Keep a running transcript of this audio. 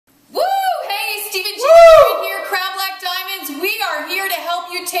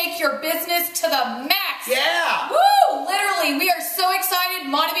take your business to the max. Yeah! Woo! Literally, we are so excited.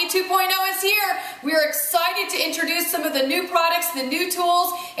 Monavie 2.0 is here. We are excited to introduce some of the new products, the new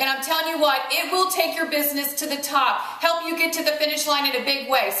tools, and I'm telling you what, it will take your business to the top, help you get to the finish line in a big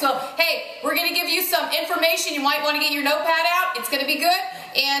way. So, hey, we're going to give you some information. You might want to get your notepad out. It's going to be good.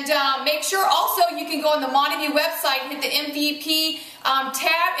 And make sure also you can go on the Monavie website, hit the MVP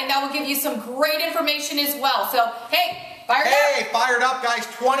tab, and that will give you some great information as well. So, hey, fired up. Hey, fired up, guys.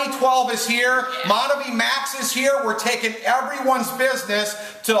 2012 is here. Yeah. Monavie Max is here. We're taking everyone's business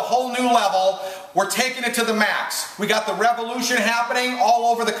to a whole new level. We're taking it to the max. We got the revolution happening all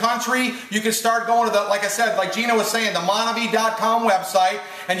over the country. You can start going to the, like I said, like Gina was saying, the Monavie.com website,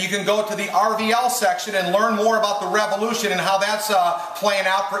 and you can go to the RVL section and learn more about the revolution and how that's playing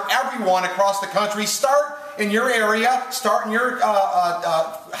out for everyone across the country. Start in your area, start in your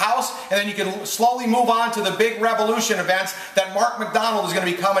house, and then you can slowly move on to the big revolution events that Mark McDonald is going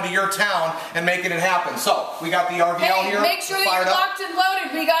to be coming to your town and making it happen. So, we got the RVL here. Make sure that you're locked and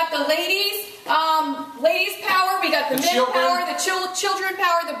loaded. We got the ladies power, we got the men power, the children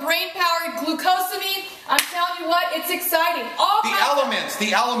power, the brain power, glucosamine. I'm telling you what, it's exciting.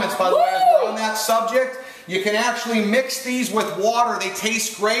 The elements, by the way, as we're on that subject, you can actually mix these with water. They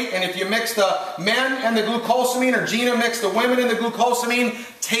taste great, and if you mix the men and the glucosamine, or Gina mixed the women and the glucosamine,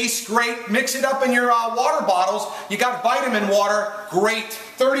 tastes great. Mix it up in your water bottles. You got vitamin water, great.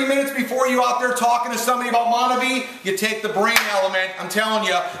 30 minutes before you out there talking to somebody about Monavie, you take the brain element. I'm telling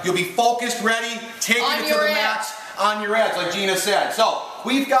you, you'll be focused, ready, taking it to the max on your ads, like Gina said. So,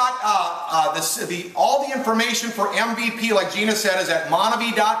 we've got all the information for MVP, like Gina said, is at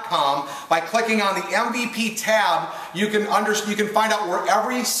Monavie.com. By clicking on the MVP tab, you can find out where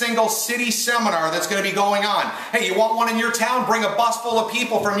every single city seminar that's going to be going on. Hey, you want one in your town? Bring a bus full of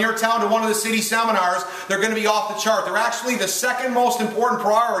people from your town to one of the city seminars. They're going to be off the chart. They're actually the second most important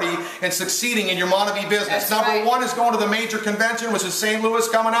priority in succeeding in your Monavie business. Number one is going to the major convention, which is St. Louis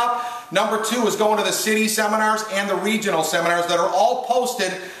coming up. Number two is going to the city seminars and the regional seminars that are all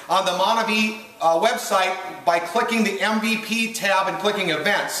posted on the Monavie website by clicking the MVP tab and clicking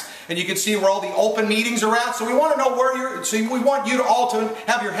events. And you can see where all the open meetings are at. So we want to know where we want you all to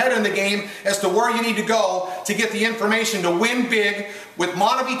have your head in the game as to where you need to go to get the information to win big with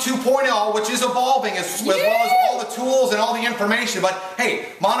Monavie 2.0, which is evolving as well as all the tools and all the information. But hey,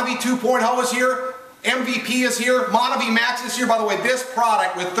 Monavie 2.0 is here. MVP is here. Monavie Max is here. By the way, this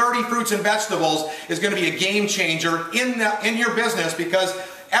product with 30 fruits and vegetables is going to be a game changer in your business, because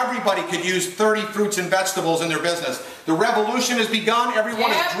everybody could use 30 fruits and vegetables in their business. The revolution has begun.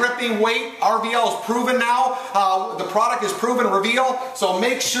 Everyone is dripping weight. RVL is proven now. The product is proven reveal. So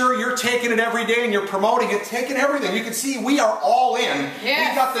make sure you're taking it every day and you're promoting it, taking everything. You can see we are all in.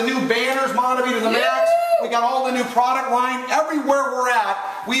 We've got the new banners, Monavie to the max. We got all the new product line. Everywhere we're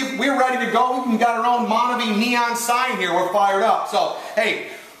at, we're ready to go. We got our own Monavie neon sign here. We're fired up. So, hey,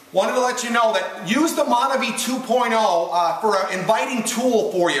 wanted to let you know that use the Monavie 2.0 for an inviting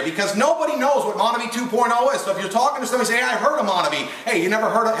tool for you, because nobody knows what Monavie 2.0 is. So if you're talking to somebody, say, hey, I heard of Monavie. Hey,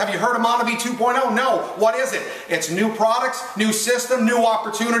 have you heard of Monavie 2.0? No. What is it? It's new products, new system, new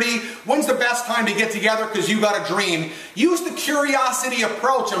opportunity. When's the best time to get together because you got a dream? Use the curiosity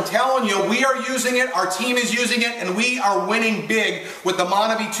approach. I'm telling you, we are using it, our team is using it, and we are winning big with the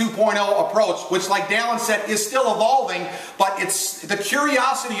Monavie 2.0 approach, which, like Dallin said, is still evolving, but it's the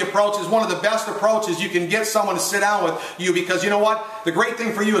curiosity approach is one of the best approaches you can get someone to sit down with you, because you know what? The great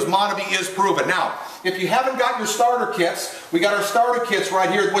thing for you is Monavie is proven. Now, if you haven't got your starter kits, we got our starter kits right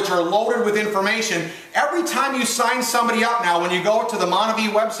here, which are loaded with information. Every time you sign somebody up now, when you go to the Monavie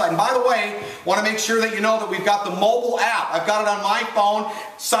website, and by the way, want to make sure that you know that we've got the mobile app. I've got it on my phone.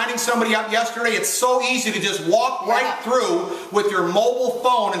 Signing somebody up yesterday, it's so easy to just walk right through with your mobile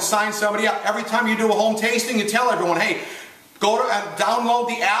phone and sign somebody up. Every time you do a home tasting, you tell everyone, hey, go to download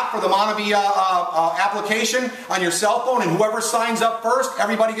the app for the Monavie application on your cell phone, and whoever signs up first,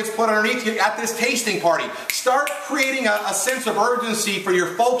 everybody gets put underneath you at this tasting party. Start creating a sense of urgency for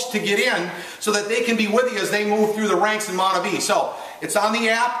your folks to get in so that they can be with you as they move through the ranks in Monavie. So, it's on the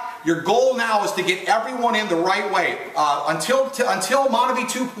app. Your goal now is to get everyone in the right way. Until Monavie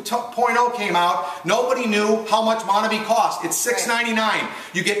 2.0 came out, nobody knew how much Monavie cost. It's $6.99.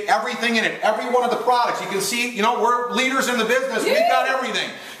 You get everything in it. Every one of the products. You can see, you know, we're leaders in the business. We've got everything.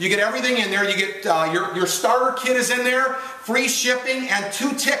 You get everything in there. You get your starter kit is in there. Free shipping and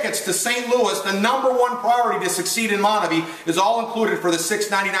 2 tickets to St. Louis. The #1 priority to succeed in Monavie is all included for the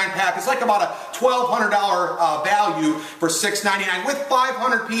 $6.99 pack. It's like about a $1,200 value for $6.99 with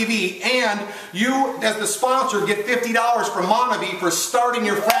 500 PV, and you, as the sponsor, get $50 from Monavie for starting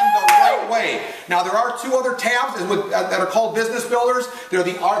your friend the right way. Now there are two other tabs that are called business builders. There's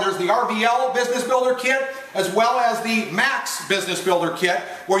the RVL business builder kit, as well as the Max business builder kit,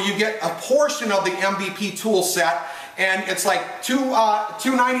 where you get a portion of the MVP tool set. And it's like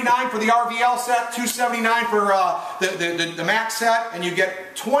 $2.99 for the RVL set, $2.79 for the Max set, and you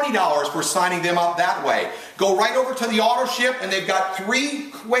get $20 for signing them up that way. Go right over to the auto ship, and they've got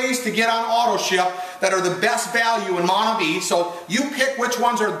 3 ways to get on auto ship that are the best value in Monavie. So you pick which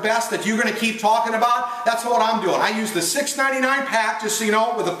ones are the best that you're going to keep talking about. That's what I'm doing. I use the $6.99 pack, just so you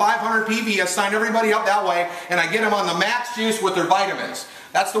know, with a 500 PV. I sign everybody up that way, and I get them on the Max juice with their vitamins.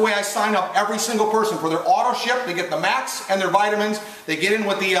 That's the way I sign up every single person for their auto ship. They get the Max and their vitamins. They get in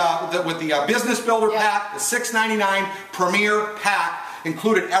with the business builder pack, the $6.99 Premier pack,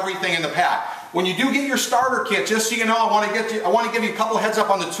 included everything in the pack. When you do get your starter kit, just so you know, I want to give you a couple of heads up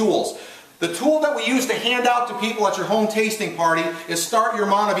on the tools. The tool that we use to hand out to people at your home tasting party is Start Your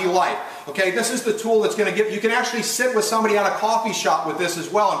Monavie Life. Okay, this is the tool that's going to give, you can actually sit with somebody at a coffee shop with this as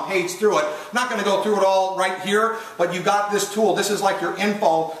well and page through it. I'm not going to go through it all right here, but you got this tool. This is like your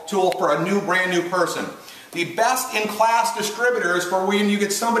info tool for a brand new person. The best in class distributors for when you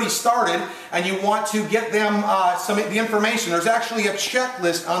get somebody started and you want to get them the information. There's actually a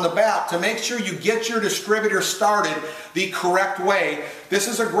checklist on the back to make sure you get your distributor started the correct way. This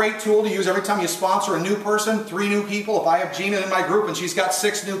is a great tool to use every time you sponsor a new person, 3 new people. If I have Gina in my group and she's got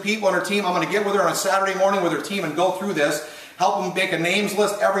 6 new people on her team, I'm going to get with her on a Saturday morning with her team and go through this. Help them make a names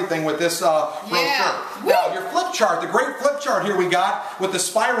list, everything with this brochure. Now, your flip chart, the great flip chart here we got with the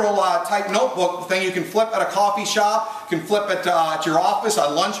spiral type notebook thing you can flip at a coffee shop, you can flip it at your office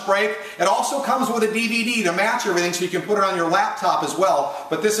on lunch break. It also comes with a DVD to match everything so you can put it on your laptop as well.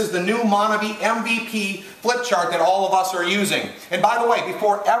 But this is the new Monavie MVP flip chart that all of us are using. And by the way,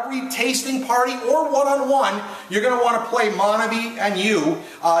 before every tasting party or one-on-one, you're going to want to play Monavie and You,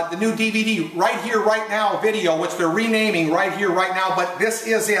 the new DVD right here, right now video, which they're renaming right here, right now, but this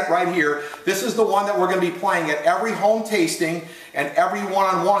is it right here. This is the one that we're going to be playing at every home tasting and every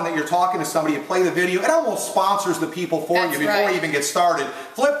one-on-one that you're talking to somebody. You play the video. It almost sponsors the people for you before you even get started.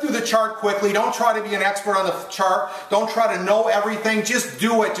 Flip through the chart quickly. Don't try to be an expert on the chart. Don't try to know everything. Just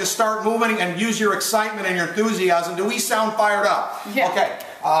do it. Just start moving and use your excitement and your enthusiasm. Do we sound fired up? Yeah. Okay.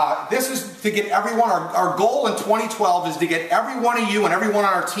 This is to get everyone, our goal in 2012 is to get every one of you and everyone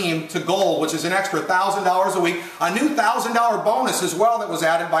on our team to gold, which is an extra $1,000 a week. A new $1,000 bonus as well that was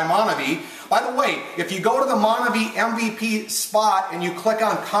added by Monavie. By the way, if you go to the Monavie MVP spot and you click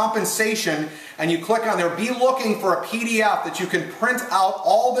on compensation and you click on there, be looking for a PDF that you can print out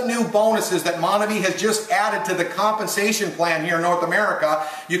all the new bonuses that Monavie has just added to the compensation plan here in North America.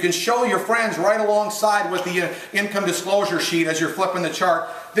 You can show your friends right alongside with the income disclosure sheet as you're flipping the chart.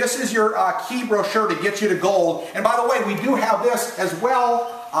 This is your key brochure to get you to gold. And by the way, we do have this as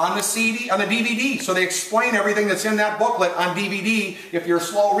well on the CD, on the DVD. So they explain everything that's in that booklet on DVD if you're a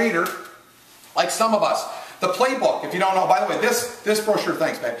slow reader, like some of us. The playbook, if you don't know, by the way, this brochure,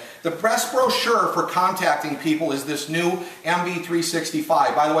 thanks, babe. The best brochure for contacting people is this new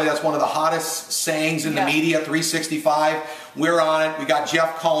MV365. By the way, that's one of the hottest sayings in the media, 365. We're on it. We got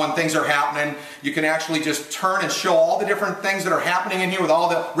Jeff Cohen. Things are happening. You can actually just turn and show all the different things that are happening in here with all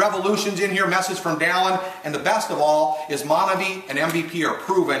the revolutions in here, message from Dallin. And the best of all is Monavie and MVP are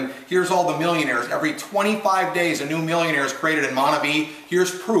proven. Here's all the millionaires. Every 25 days, a new millionaire is created in Monavie.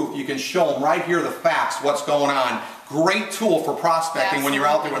 Here's proof. You can show them right here the facts, what's going on. Great tool for prospecting when you're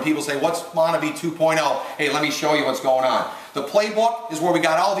out there when people say, what's Monavie 2.0? Hey, let me show you what's going on. The playbook is where we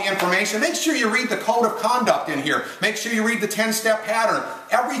got all the information. Make sure you read the code of conduct in here. Make sure you read the 10-step pattern.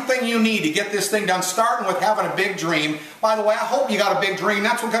 Everything you need to get this thing done, starting with having a big dream. By the way, I hope you got a big dream.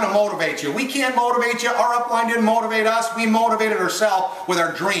 That's what's going to motivate you. We can't motivate you. Our upline didn't motivate us. We motivated ourselves with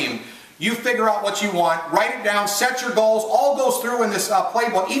our dream. You figure out what you want, write it down, set your goals, all goes through in this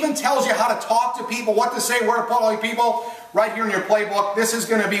playbook. Even tells you how to talk to people, what to say, where to put all your people, right here in your playbook. This is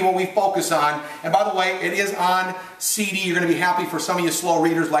going to be what we focus on. And by the way, it is on CD. You're going to be happy for some of you slow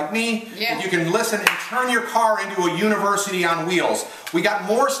readers like me. Yeah. You can listen and turn your car into a university on wheels. We got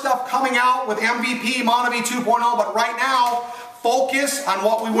more stuff coming out with MVP, Monavie 2.0, but right now, focus on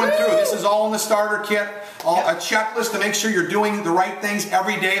what we went through. This is all in the starter kit, a checklist to make sure you're doing the right things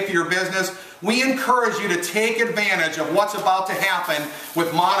every day for your business. We encourage you to take advantage of what's about to happen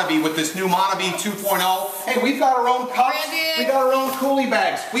with Monavie, with this new Monavie 2.0. Hey, we've got our own cups, we got our own coolie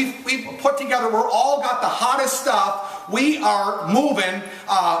bags. We've put together, we're all got the hottest stuff. We are moving,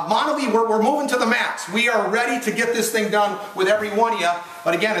 Monavie, we're moving to the max. We are ready to get this thing done with every one of you.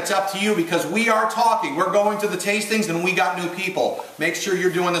 But again, it's up to you because we are talking. We're going to the tastings and we got new people. Make sure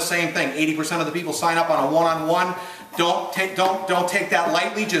you're doing the same thing. 80% of the people sign up on a one-on-one. Don't take that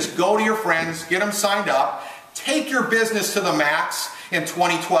lightly. Just go to your friends, get them signed up, take your business to the max in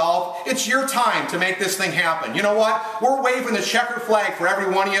 2012. It's your time to make this thing happen. You know what? We're waving the checkered flag for every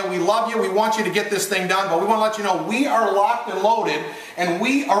one of you. We love you. We want you to get this thing done, but we want to let you know we are locked and loaded, and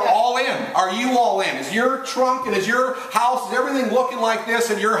we are all in. Are you all in? Is your trunk and is your house, is everything looking like this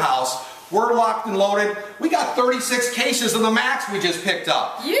in your house? We're locked and loaded. We got 36 cases of the max we just picked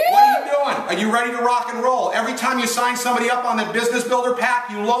up. Yeah. What are you doing? Are you ready to rock and roll? Every time you sign somebody up on the Business Builder Pack,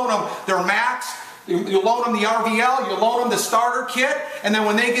 you loan them their max. You loan them the RVL, you loan them the starter kit, and then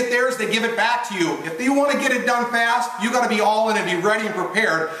when they get theirs, they give it back to you. If you want to get it done fast, you got to be all in and be ready and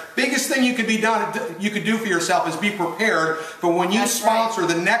prepared. Biggest thing you could do for yourself is be prepared for when you sponsor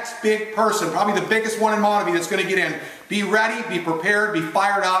the next big person, probably the biggest one in Monavie that's going to get in. Be ready, be prepared, be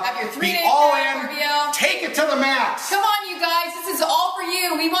fired up, be all in, take it to the max. Come on, you guys, this is all for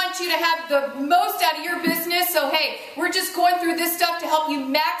you. We want you to have the most out of your business. So hey, we're just going through this stuff to help you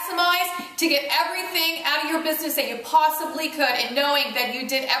maximize, to get everything out of your business that you possibly could, and knowing that you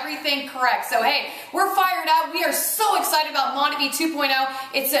did everything correct. So hey, we're fired up. We are so excited about Monavie 2.0.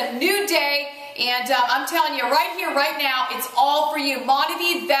 It's a new day. And I'm telling you right here, right now, it's all for you.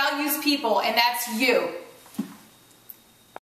 Monavie values people, and that's you.